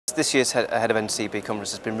This year's Head of NCB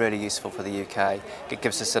conference has been really useful for the UK. It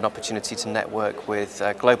gives us an opportunity to network with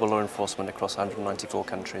global law enforcement across 194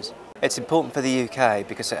 countries. It's important for the UK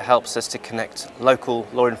because it helps us to connect local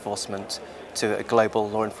law enforcement to a global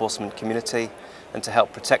law enforcement community and to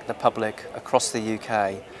help protect the public across the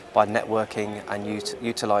UK by networking and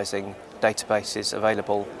utilising databases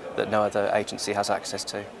available that no other agency has access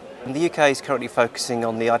to. And the UK is currently focusing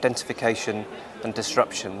on the identification and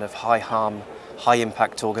disruption of high harm, high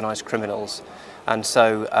impact organised criminals, and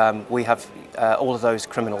so we have all of those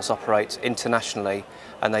criminals operate internationally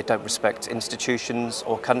and they don't respect institutions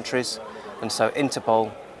or countries, and so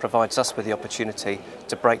Interpol provides us with the opportunity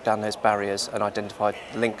to break down those barriers and identify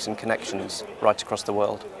links and connections right across the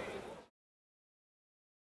world.